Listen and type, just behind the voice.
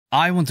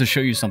I want to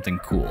show you something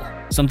cool,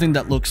 something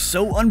that looks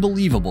so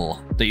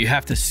unbelievable that you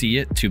have to see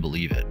it to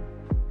believe it.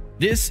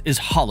 This is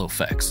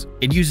HoloX.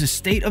 It uses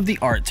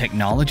state-of-the-art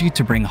technology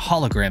to bring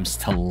holograms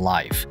to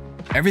life.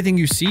 Everything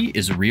you see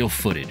is real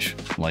footage,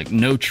 like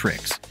no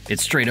tricks.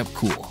 It's straight up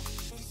cool.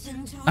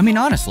 I mean,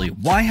 honestly,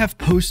 why have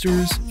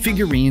posters,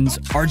 figurines,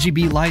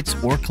 RGB lights,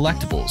 or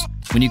collectibles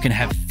when you can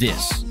have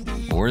this,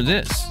 or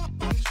this,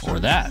 or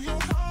that?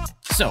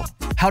 So,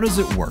 how does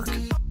it work?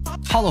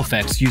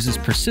 HoloX uses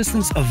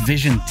persistence of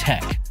vision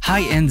tech,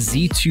 high-end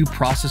Z2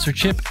 processor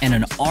chip, and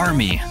an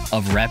army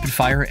of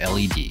rapid-fire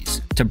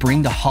LEDs to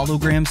bring the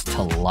holograms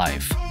to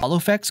life.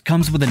 HoloX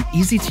comes with an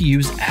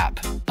easy-to-use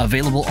app,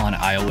 available on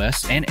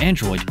iOS and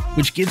Android,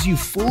 which gives you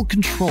full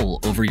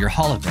control over your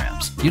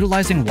holograms.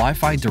 Utilizing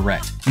Wi-Fi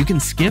Direct, you can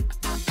skip,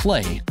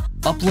 play,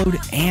 upload,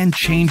 and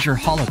change your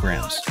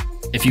holograms.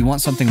 If you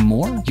want something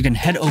more, you can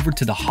head over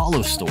to the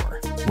Hol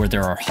Store, where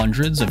there are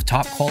hundreds of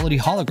top-quality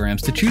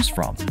holograms to choose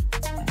from.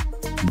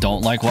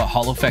 Don't like what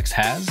HoloX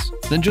has?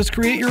 Then just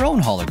create your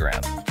own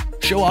hologram.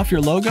 Show off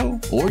your logo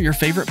or your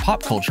favorite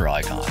pop culture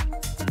icon.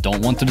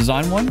 Don't want to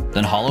design one?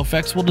 Then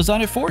HoloX will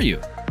design it for you.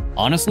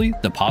 Honestly,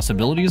 the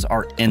possibilities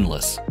are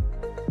endless.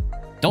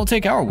 Don't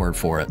take our word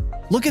for it.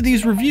 Look at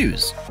these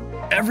reviews.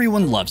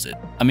 Everyone loves it.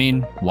 I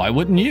mean, why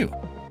wouldn't you?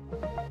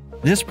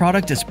 This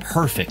product is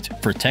perfect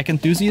for tech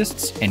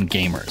enthusiasts and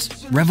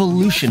gamers,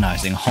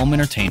 revolutionizing home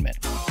entertainment,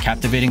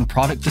 captivating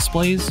product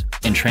displays,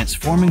 and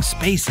transforming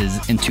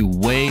spaces into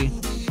way,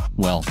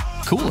 well,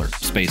 cooler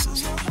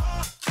spaces.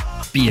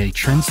 Be a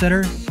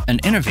trendsetter, an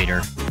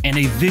innovator, and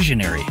a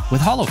visionary with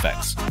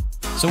HoloX.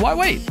 So why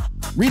wait?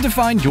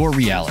 Redefine your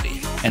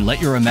reality and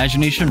let your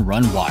imagination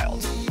run wild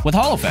with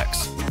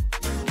HoloX.